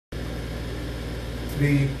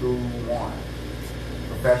3, 2, 1.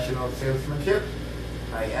 Professional salesmanship.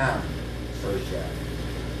 I am social.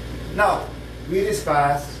 Now, we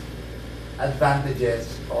discuss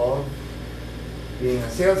advantages of being a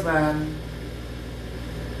salesman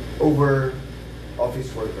over office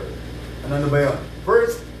worker. Ano ba yun?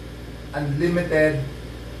 First, unlimited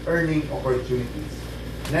earning opportunities.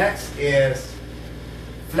 Next is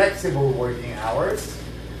flexible working hours.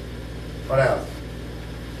 What else?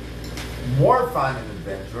 More fun and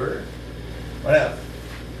adventure. What else?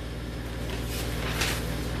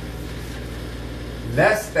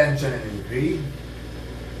 Less tension and intrigue.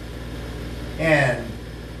 And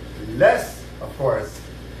less, of course,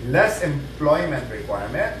 less employment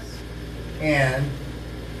requirements and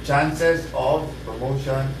chances of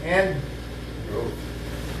promotion and growth.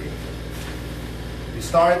 We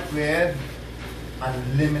start with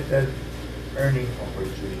unlimited earning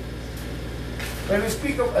opportunities. When we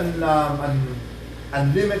speak of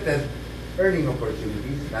unlimited earning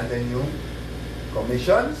opportunities, nandyan yung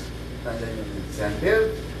commissions, nandyan yung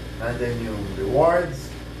incentives, nandyan yung rewards,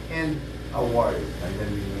 and awards, nandyan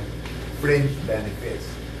yung fringe benefits.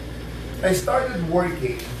 I started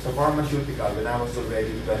working sa pharmaceutical when I was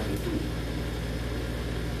already 22.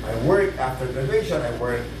 I worked after graduation,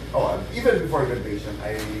 even before graduation,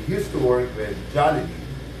 I used to work with Jollibee,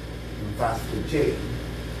 in fast food chain.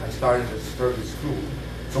 I started as a service crew.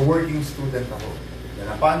 So working student ako. Then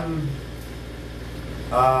upon,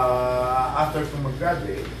 after ko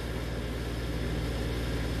mag-graduate,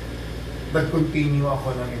 nag-continue ako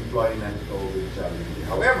ng employment ko with Jollibee.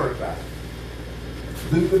 However,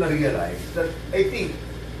 doon ko na-realize that I think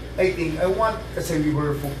I want, kasi we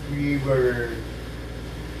were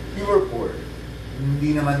poor.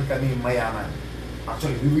 Hindi naman kami mayaman.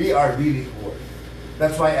 Actually, we are really poor.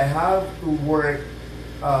 That's why I have to work,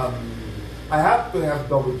 I have to have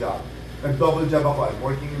double job. Nag-double job ako. I'm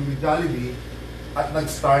working with Jollibee at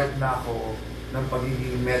nag-start na ako ng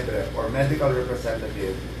pagiging medrep or medical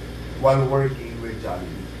representative while working with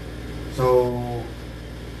Jollibee. So,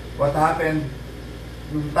 what happened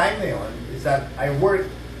nung time na yun is that I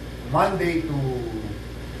worked Monday to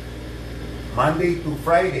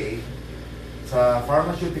Friday sa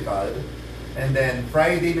pharmaceutical, and then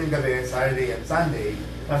Friday ng gabi, Saturday and Sunday,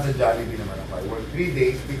 nasa Jollibee naman ako. I worked 3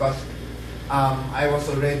 days because I was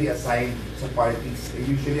already assigned sa parties.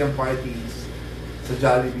 Usually ang parties sa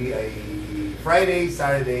Jollibee ay Friday,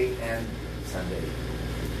 Saturday, and Sunday.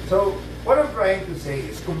 So, what I'm trying to say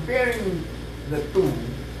is, comparing the two,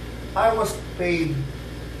 I was paid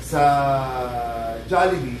sa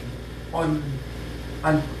Jollibee on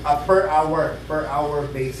a per hour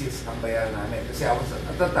basis ang bayaran namin. Kasi I was,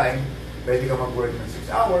 at the time, pwede ka mag-work ng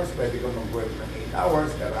 6 hours, pwede ka mag-work ng 8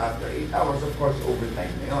 hours, pero after 8 hours, of course,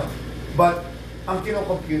 overtime na yun. But, ang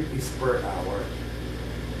kino-compute is per hour.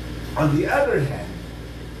 On the other hand,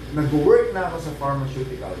 nag-work na ako sa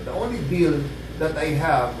pharmaceutical. The only deal that I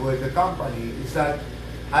have with the company is that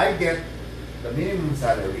I get the minimum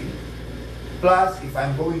salary, plus if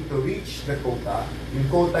I'm going to reach the quota, yung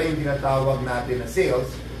quota yung tinatawag natin na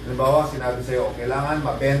sales. Halimbawa, sinabi sa'yo, kailangan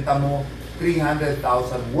mabenta mo 300,000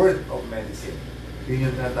 worth of medicine. Yun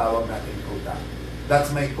yung tinatawag natin quota.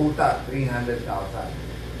 That's my quota, 300,000.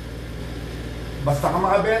 Basta ka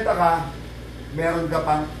makabenta ka, meron ka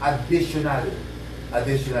pang additional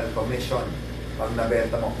commission pag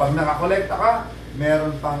nabenta mo. Pag nakakolekta ka,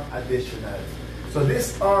 meron pang additional. So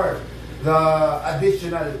these are the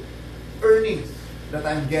additional earnings that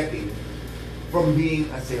I'm getting from being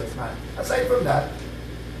a salesman. Aside from that,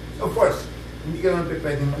 of course, hindi ka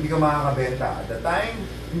makakabenta. At the time,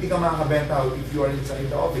 hindi ka makakabenta if you are inside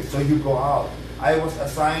the office. So you go out. I was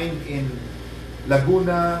assigned in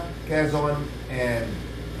Laguna, Quezon, and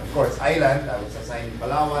of course, Island. I was assigned in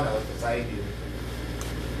Palawan. I was assigned in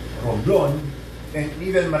Romblon, and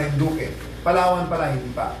even Marinduque. Palawan pala,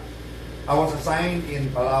 hindi pa. I was assigned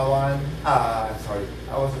in Palawan, I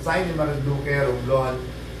was assigned in Marinduque, Romblon,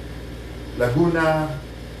 Laguna,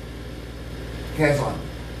 Quezon.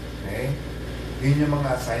 Okay? Yun yung mga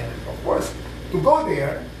assignment. Of course, to go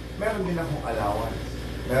there, meron din akong allowance.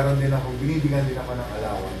 Binibigyan din ako ng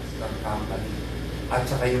allowance ng company. At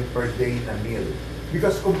saka yung per day na meal.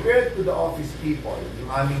 Because compared to the office people, yung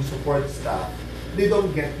aming support staff, they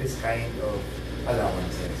don't get this kind of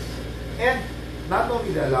allowances. And not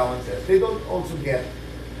only the allowances, they don't also get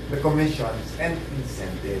the commissions and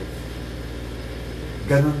incentives.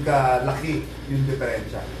 Ganun ka laki yung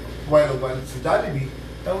diferensya. While sa Jollibee,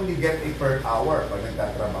 I only get a per hour pag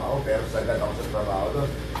nagtatrabaho, pero sagad ako sa trabaho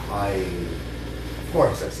doon ay, of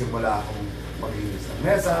course, simula akong maglinis ng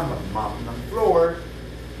mesa, mag-mop ng floor,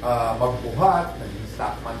 magbuhat, nag-install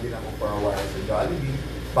stockman din ako for a while sa Jollibee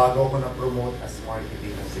bago ako na-promote as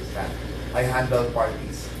marketing assistant. I handle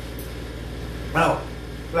parties. Now,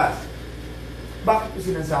 class, bakit ko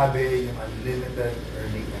sinasabi yung unlimited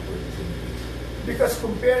earning opportunities? Because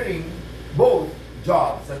comparing both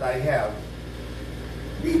jobs that I have,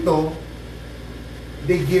 dito,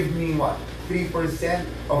 they give me what? 3%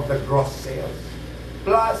 of the gross sales.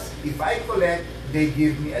 Plus, if I collect, they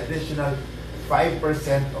give me additional 5%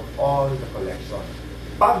 of all the collection.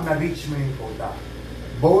 Pag na-reach mo yung quota,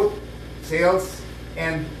 both sales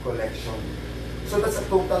and collection. So that's a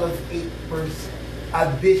total of 8%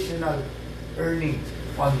 additional earnings.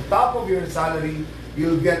 On top of your salary,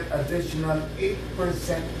 you'll get additional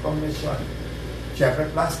 8% commission. Syempre,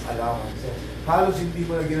 plus allowances. Halos hindi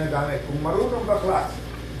mo na ginagamit. Kung marunong ka class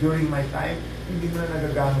during my time, hindi mo na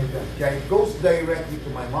nagagamit yan. Kaya it goes directly to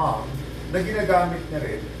my mom na ginagamit niya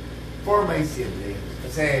rin for my siblings.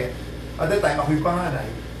 Kasi at that time, ako yung panganay,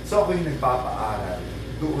 so ako yung nagpapaaral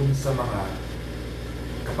doon sa mga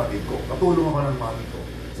kapatid ko. Katulong ako ng mami ko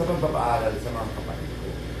sa pagpapaaral sa mga kapatid ko.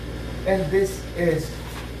 And this is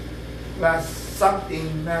something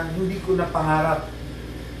na hindi ko napangarap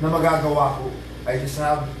na magagawa ko. I just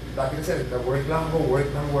have, dati kasi, work lang ako, work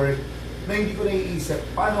ng work, na hindi ko naiisip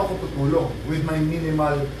paano ako tutulong with my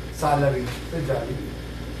minimal salary sa Jollibee.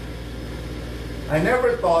 I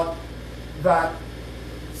never thought that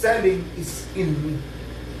selling is in me.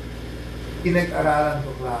 Pinag-aralan ko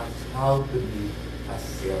class how to be a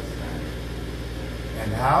salesman. And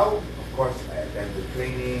how? Of course, I attended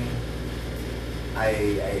training.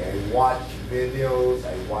 I watch videos.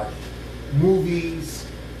 I watch movies.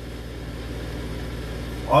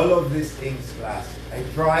 All of these things, class. I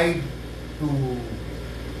tried to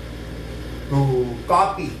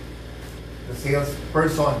copy the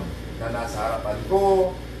salesperson na nasa harapan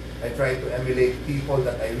ko. I try to emulate people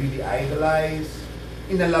that I really idolize.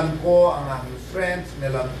 Inalam ko ang aking strengths,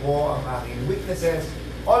 inalam ko ang aking weaknesses.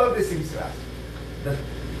 All of these things, class. That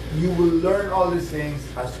you will learn all these things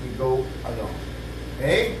as we go along.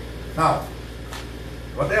 Okay? Now,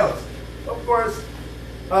 what else? Of course,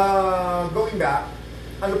 going back,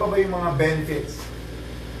 ano pa ba yung mga benefits?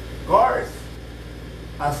 Cars.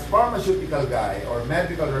 As pharmaceutical guy or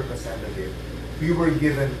medical representative, we were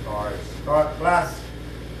given cars. Class,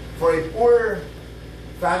 for a poor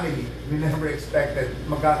family, we never expected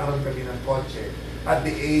magkakaroon kami ng kotse at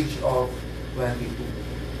the age of 22.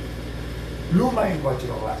 Luma yung kotse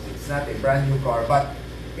ko, class. It's not a brand new car, but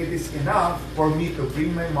it is enough for me to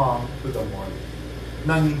bring my mom to the mall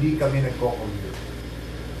nang hindi kami nagko-commute.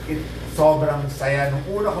 Sobrang saya. Nung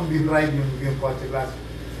una kong bin-ride yung kotse, class,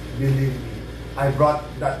 believe me, I brought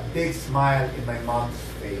that big smile in my mom's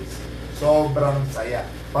face. Sobrang saya.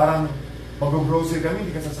 Parang mag-grocery kami,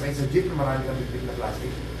 hindi ka sasakay sa jeep na marami kang big na plastic.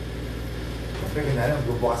 Siyempre, ganyan,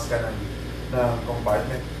 magbubukas ka ng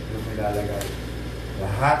compartment, yung nilalagay.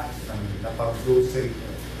 Lahat ng napang-grocery.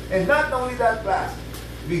 And not only that, class,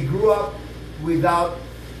 we grew up without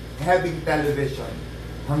having television.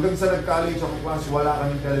 Hanggang sa nag-college ako, class, wala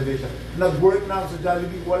kaming television. Nag-work na ako sa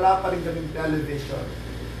Jollibee, wala pa rin kaming television.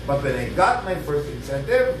 But when I got my first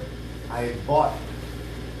incentive, I bought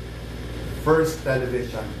the first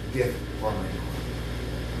television gift for my mom.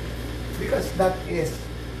 Because that is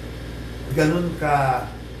ganun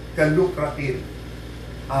ka-lucrative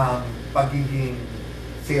ang pagiging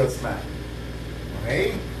salesman.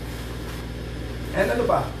 Okay? And ano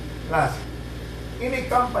pa? Class, in a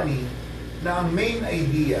company na ang main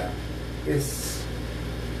idea is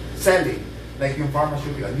selling, like yung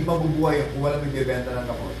pharmaceutical, hindi mabubuhay kung walang nagbebenta ng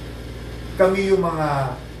gamot. Kami yung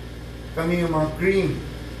mga cream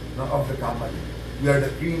of the company. We are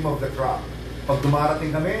the cream of the crop. Pag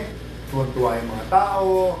dumarating kami, tuwan-tuwa yung mga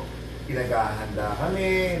tao, pinag-ahanda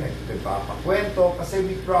kami, nagpapakwento, kasi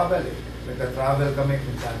we travel eh. Nagta-travel kami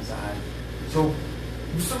kung saan-saan. So,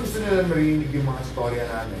 gusto nila marinig yung mga storya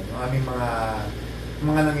namin, yung aming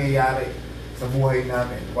mga nangyayari sa buhay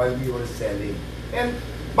namin while we were selling. And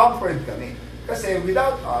pampered kami. Kasi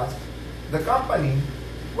without us, the company,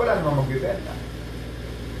 wala namang magbibenta.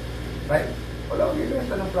 Right? Wala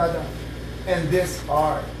magbibenta ng product. And these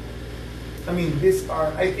are,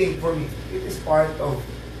 I think for me, it is part of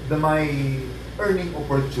my earning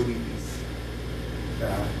opportunities.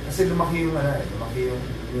 Kasi lumaki yung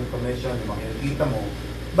commission, lumaki yung kita mo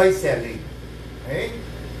by selling. Okay?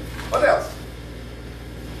 What else?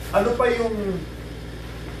 Ano pa yung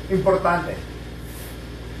importante?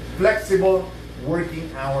 Flexible working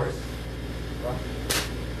hours.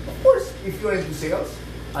 Of course, if you're into sales,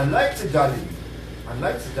 unlike sa Jollibee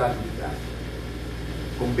class,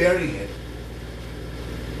 comparing it,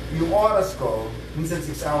 yung oras ko, minsan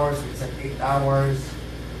 6 hours, minsan 8 hours,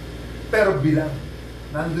 pero bilang.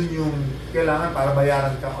 Nandun yung kailangan para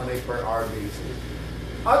bayaran ka on a per hour basis.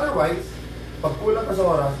 Otherwise, pag kulang ka sa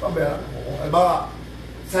oras, pabayaran mo. Alba,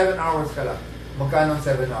 7 hours ka lang. Magkano ang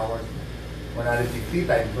 7 hours mo?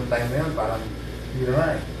 150 times. Kung time na yun, parang, hindi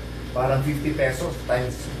naman eh. Parang 50 pesos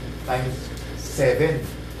times 7.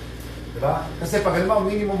 Diba? Kasi pag alam mo,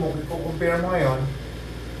 minimum mo, kung compare mo ngayon,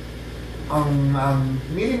 ang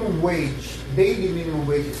minimum wage, daily minimum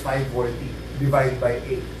wage is 540 divided by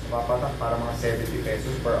 8. So, papatak para mga 70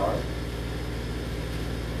 pesos per hour.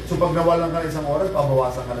 So, pag nawalan ka ng isang oras,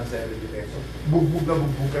 pabawasan ka ng 70 pesos. Bugbog na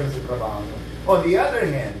bugbog ka na sa trabaho mo. On the other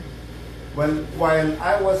hand, while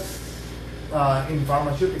I was in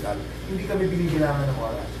pharmaceutical, hindi kami binibilangan ng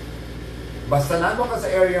oras. Basta nandun ka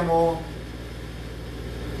sa area mo,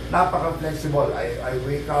 napaka-flexible. I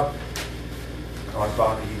wake up, oras pa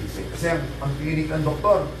ako nagigising. Kasi ang clinic ng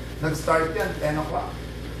doktor, nag-start yan, 10 o'clock.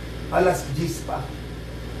 Alas 10 pa.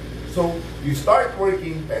 So, you start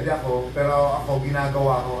working, pwede ako, pero ako,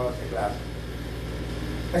 ginagawa ko sa class.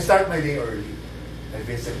 I start my day early. I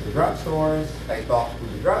visit the drugstores, I talk to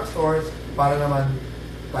the drugstores, para naman,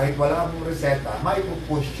 kahit wala akong reseta,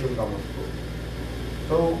 maipupush yung gamot ko.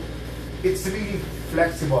 So, it's really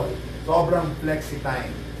flexible. Sobrang flexi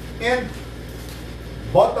time. And,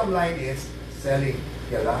 bottom line is, selling.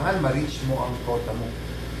 Kailangan ma-reach mo ang quota mo.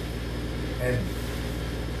 And,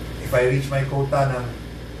 if I reach my quota ng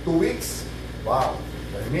 2 weeks, wow.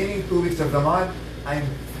 The remaining 2 weeks of the month, I'm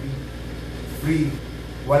free.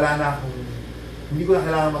 Wala na akong, hindi ko na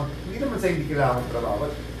kailangan hindi naman sa hindi kailangan trabaho,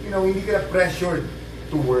 but, hindi ka na pressured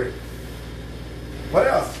to work. What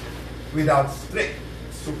else? Without strict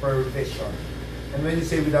supervision. And when you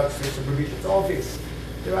say without strict supervision, it's office.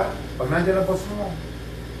 Diba? Pag nandiyan ang boss mo,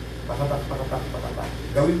 pakatak.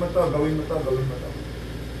 Gawin mo to.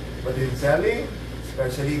 But in selling,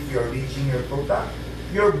 especially if you're reaching your quota,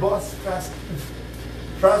 your boss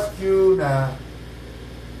trust you na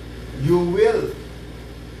you will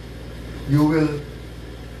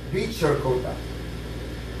reach your quota.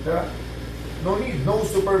 Diba? No need, no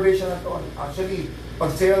supervision at all. Actually,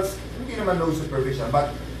 pag sales, hindi naman no supervision,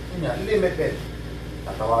 but limited.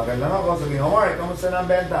 Tatawagan lang ako, sabihin, Omar, kamusta na ang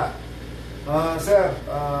benta? Sir,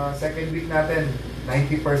 second week natin,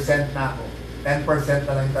 90% na ako. 10%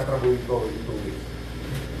 na lang yung tatrabuhin ko in 2 weeks.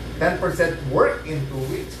 10% work in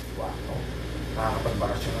 2 weeks. Wow.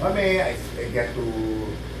 Nakakapagbakasyon na kami. I get to...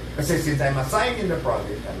 Kasi since I'm assigned in the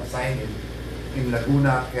project, I'm assigned in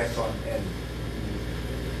Laguna, Quezon, and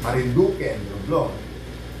Marinduque, and Romblon,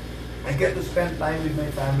 I get to spend time with my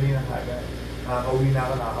family na kagad. Nakakauwi na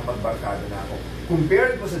ako, nakakapagbarkada na ako.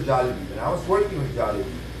 Compared ko sa Jollibee, when I was working with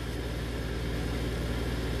Jollibee,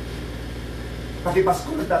 pati Pasko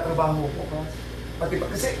nagtatrabaho ko, class.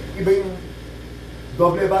 Kasi iba yung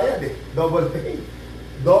doble bayad eh. Double pay.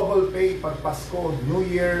 Double pay pag Pasko, New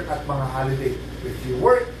Year, at mga holiday. If you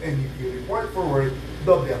work and if you report for work,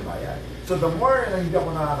 doble ang bayad. So the more na hindi ako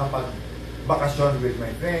nakakapag-bakasyon with my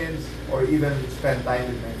friends or even spend time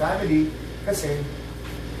with my family, kasi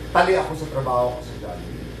tali ako sa trabaho ko sa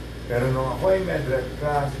Jollibee. Pero nung ako ay medret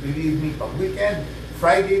class, believe me, pag weekend,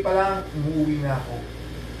 Friday pa lang, umuwi na ako.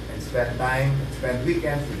 Spend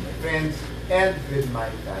weekends with my friends and with my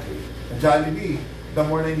family. Sa Jollibee, the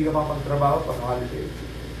more na hindi ka mapagtrabaho pag holiday.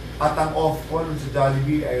 At ang off ko nun sa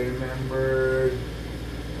Jollibee, I remember,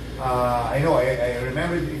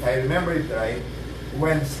 if I remember it right,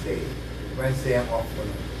 Wednesday ang off ko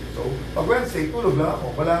nun. So, pag Wednesday, tulog lang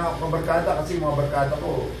ako. Wala na akong barkada kasi mga barkada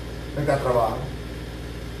ko nagkatrabaho.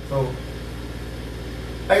 So,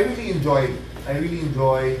 I really enjoy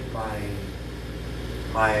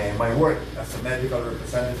my work as a medical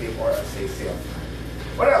representative or as a salesman.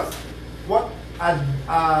 What else? What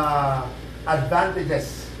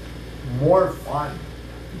advantages? More fun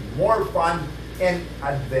and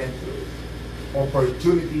adventurous.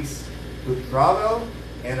 Opportunities to travel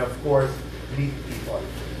and of course meet people.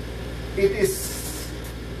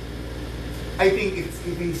 I think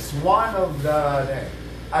it is one of the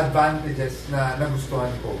advantages na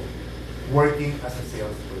nagustuhan ko working as a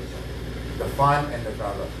salesperson. The fun and the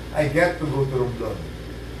travel. I get to go to Romblon.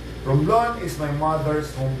 Romblon is my mother's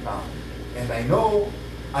hometown. And I know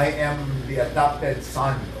I am the adopted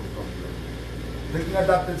son of Romblon. Naging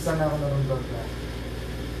adopted son ako na Romblon.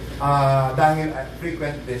 Dahil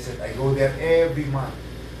frequent visit, I go there every month.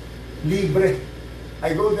 Libre.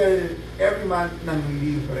 I go there every month ng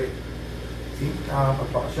libre. See,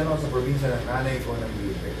 nakapagpakasyon ako sa probinsya ng nanay ko ng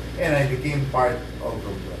libre. And I became part of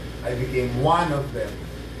Romblon. I became one of them.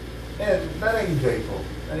 And na-enjoy ko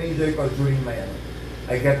during my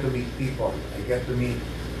I get to meet people. I get to meet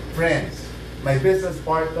friends. My business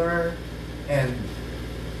partner and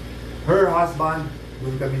her husband,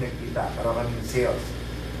 doon kami nagkita. Para kaming sales.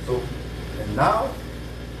 So, and now,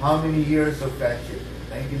 how many years of friendship?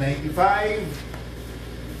 1995,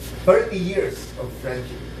 30 years of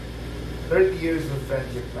friendship. 30 years of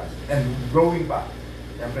friendship class. And growing pa.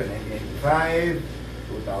 Siyempre, 1995,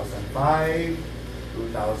 2005,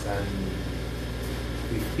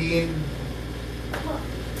 2015,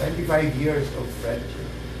 25 years of friendship.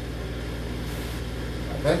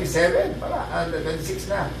 27 pala,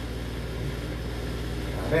 26 na.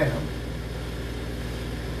 Sabi, no?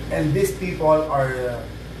 And these people are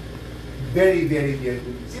very, very, very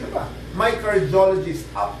good. Sino ba? My cardiologist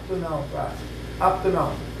up to now, class. Up to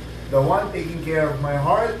now. The one taking care of my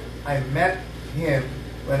heart, I met him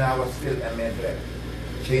when I was still a medrep.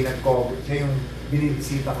 Siya yung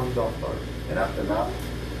binibisita kong doctor. And up to now,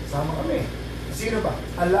 sama kami. Sino ba?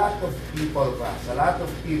 A lot of people, class. A lot of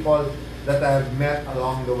people that I have met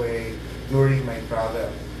along the way during my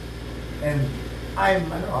travels. And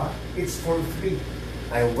it's for free.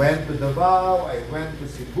 I went to Davao, I went to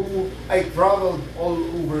Cebu, I traveled all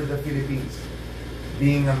over the Philippines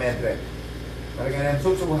being a medrep. And I'm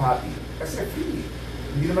so happy. Kasi free.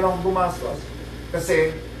 Hindi naman ako gumastos.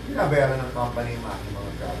 Kasi binabayaran ng company yung aking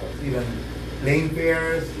mga travels. Even plane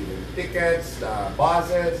fares, even tickets,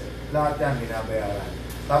 buses, lahat yan binabayaran.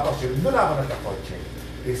 Tapos doon ako nagkakotse.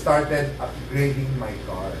 They started upgrading my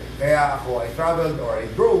car. Kaya ako, I traveled or I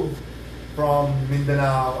drove from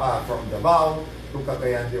Mindanao, from Davao to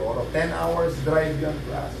Cagayan de Oro. 10 hours drive yun,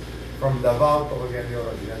 class. From Davao to Cagayan de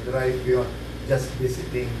Oro. Drive yun, just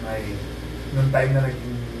visiting nung time na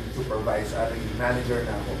naging supervisor, naging manager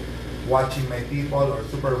na ako. Watching my people or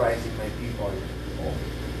supervising my people. Oh.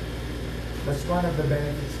 That's one of the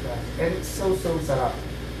benefits, class. And it's so sarap.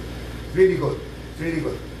 It's really good. It's really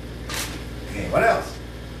good. Okay, what else?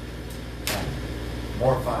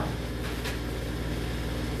 More fun.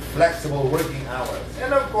 Flexible working hours.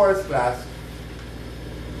 And of course, class,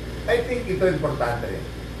 I think ito importante rin.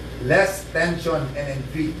 Less tension and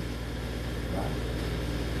intrigue.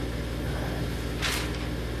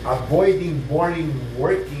 Avoiding boring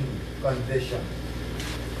working conditions.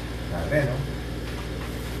 Sabi, no?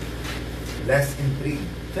 Less intrigue.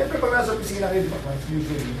 Siyempre, pag nasa opisina kayo,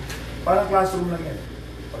 usually, parang classroom lang yan.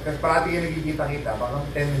 Pagkas parati kayo nagkikita-kita, parang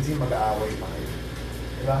tendency mag-aaway pa kayo.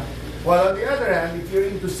 Diba? Well, on the other hand, if you're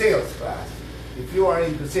into sales class, if you are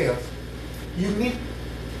into sales, you meet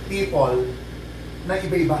people na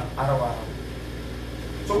iba-iba araw-araw.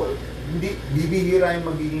 So, hindi bibihira yung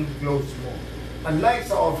magiging close mo. Unlike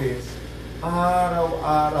sa office,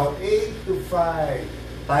 araw-araw, 8 to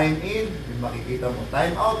 5, time in, yung makikita mo.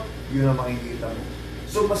 Time out, yun ang makikita mo.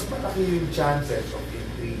 So, mas malaki yung chances of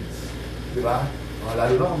intrigues. Diba?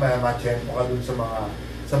 Lalo na kung may matchempo ka dun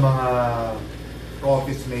sa mga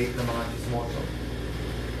office mate na mga chismoso.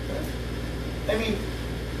 I mean,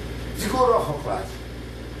 siguro ako, class,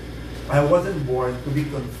 I wasn't born to be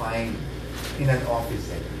confined in an office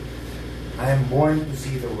setting. I am born to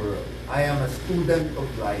see the world. I am a student of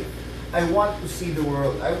life. I want to see the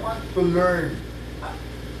world. I want to learn.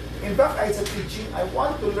 In fact, as a teaching, I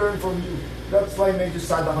want to learn from you. That's why medyo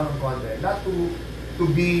sad ako ng konti. Not to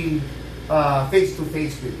be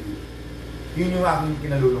face-to-face with you. Yun yung aking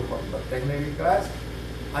kinalulungkot. But technically, class,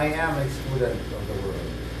 I am a student of the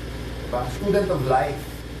world. Diba? Student of life.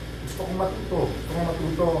 Gusto kong matuto.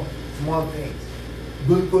 Small things.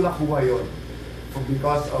 Doon ko nakuha yun.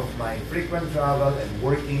 Because of my frequent travel and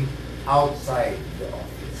working outside the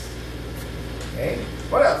office. Okay?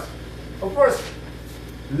 What else? Of course,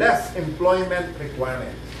 less employment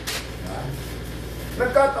requirements.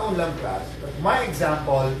 Nagkataon lang, class, but my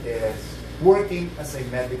example is working as a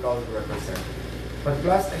medical representative. But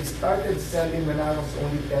class, I started selling when I was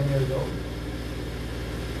only 10 years old.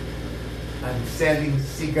 I'm selling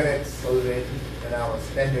cigarettes already when I was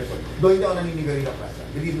 10 years old. Though hindi ako naninigarilyo, class.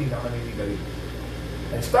 Believe me, hindi ako naninigarilyo.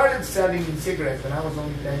 I started selling cigarettes when I was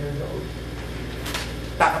only 10 years old.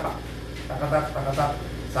 Takatak. Takatak, takatak.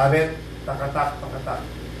 Sabit, takatak, takatak.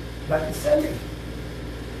 That is selling.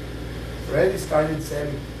 Already started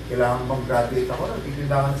selling. Kailangan bang graduate ako?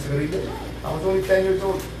 Nagtitinda ka ng sigarilyo? I was only 10 years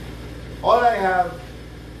old. All I have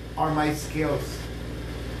are my skills.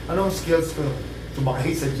 Anong skills ko?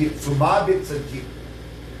 Sumakay sa jeep. Sumabit sa jeep.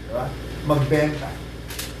 Diba? Magbenta.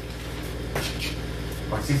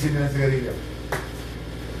 Magsisindi ng sigarilyo. Diba?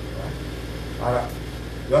 Para,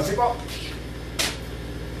 Yossi po.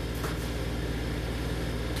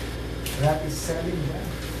 That is selling, man.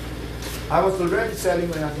 I was already selling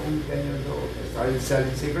when I was only 10 years old. I started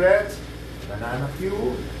selling cigarettes, banana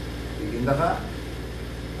fuel, titinda ka,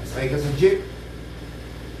 masakay ka sa jeep,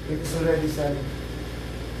 it is already selling.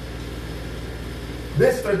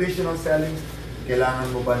 This traditional selling,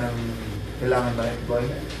 kailangan ba ng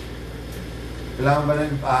employment? Kailangan ba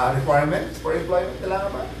ng requirements for employment?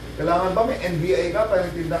 Kailangan ba? Kailangan ba may NBI ka pag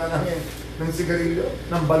nagtinda ka ng sigarilyo?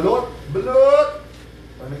 Ng balot? Pag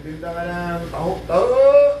nagtinda ka ng taho?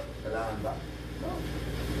 Kailangan ba? No.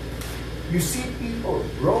 You see people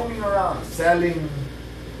roaming around selling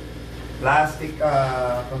plastic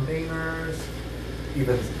containers,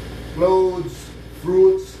 even clothes,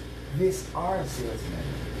 fruits. These are salesmen.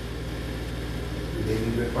 Do they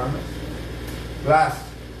need requirements? Plus,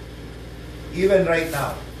 even right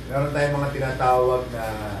now, meron tayong mga tinatawag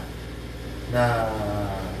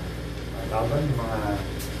yung mga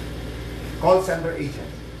call center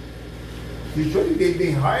agents. Usually,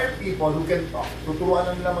 they hire people who can talk. Tuturuan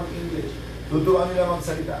na nila mag-English. Tuturuan nila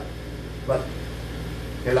magsalita. But,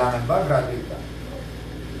 kailangan ba? Graduate ka.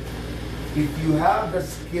 If you have the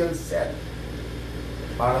skill set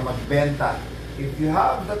para magbenta, if you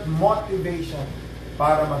have that motivation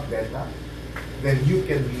para magbenta, then you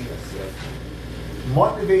can be a salesman.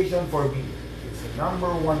 Motivation for me is the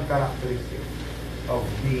number one characteristic of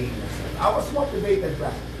being a salesman. I was motivated,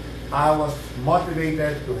 class. I was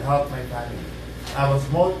motivated to help my family. I was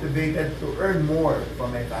motivated to earn more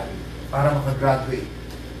from my family para makagraduate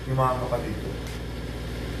yung mga kapatid ko.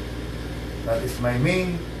 That is my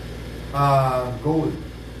main goal.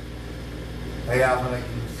 Kaya ako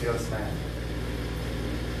naging salesman.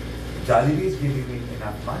 Jollibee is giving me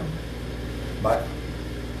enough money, but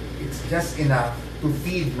it's just enough to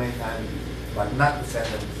feed my family, but not to send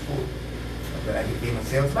them to school. But when I became a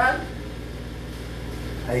salesman,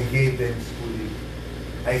 I gave them schooling.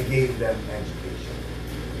 I gave them education.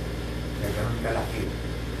 Kaya ganun kalaki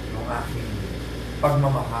yung aking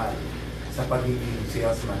pagmamahal sa pagiging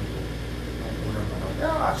salesman ko noong unang panahon.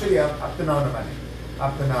 Yeah, actually, up to now naman.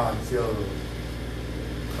 Up to now, I'm still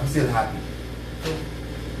happy. So,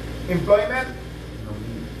 employment, no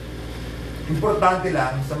need. Importante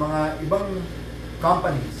lang sa mga ibang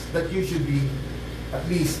companies that you should be at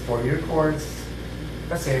least 4-year course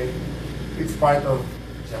kasi it's part of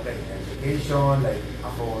siyempre education. Like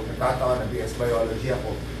ako, nagkataon na BS Biology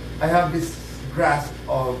ako. I have this grasp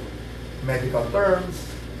of medical terms,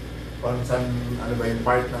 kung saan ano ba yung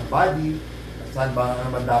part ng body, saan ba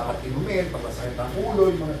naman dapat inumin, pag masakit ang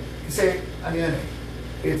ulo, yung mga, kasi ano yan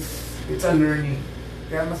it's a learning.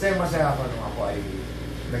 Kaya masaya ako nung ako ay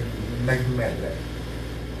nag-medre.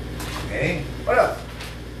 Okay? What else?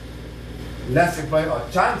 Less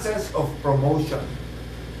employment, chances of promotion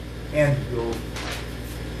and growth.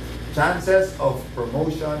 Chances of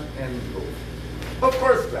promotion and growth. Of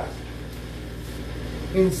course, class,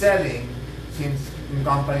 in selling, since yung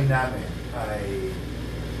company namin ay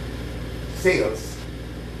sales,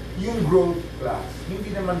 yung growth class,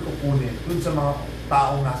 hindi naman kukunin dun sa mga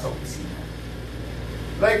taong nasa opisina.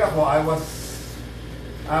 Like ako, I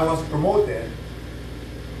was promoted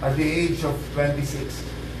at the age of 26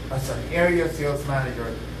 as an area sales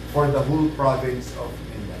manager for the whole province of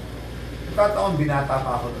Mindanao. Nagkataon, binata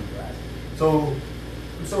pa ako ng class. So,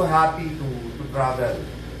 I'm so happy to travel.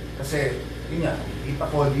 Kasi, yun nga, kita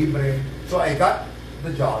ko libre. So, I got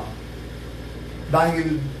the job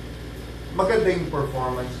dahil maganda yung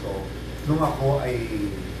performance ko nung ako ay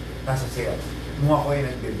nasa sales. Nung ako ay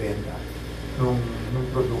nagbebenta nung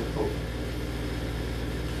produkto.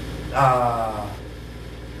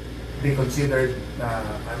 They considered na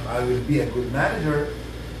I will be a good manager,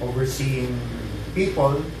 overseeing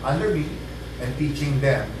people under me and teaching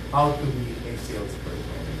them how to be a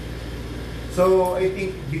salesperson. So I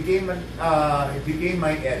think it became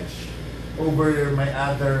my edge over my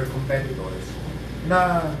other competitors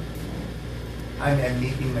na I'm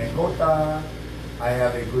meeting my quota, I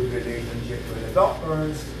have a good relationship with the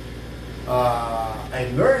doctors, I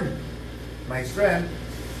learned my strengths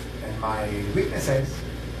and my weaknesses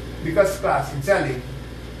because class in selling,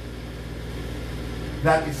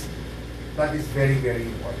 that is very, very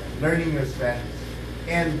important. Learning your strengths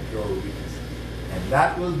and your weaknesses. And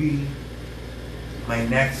that will be my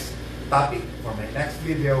next topic for my next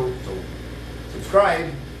video. So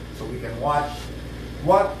subscribe so we can watch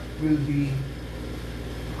what will be,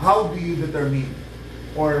 how do you determine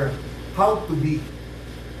or how to be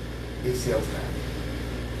a salesman.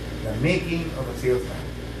 The making of a salesman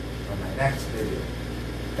on my next video.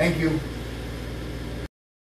 Thank you.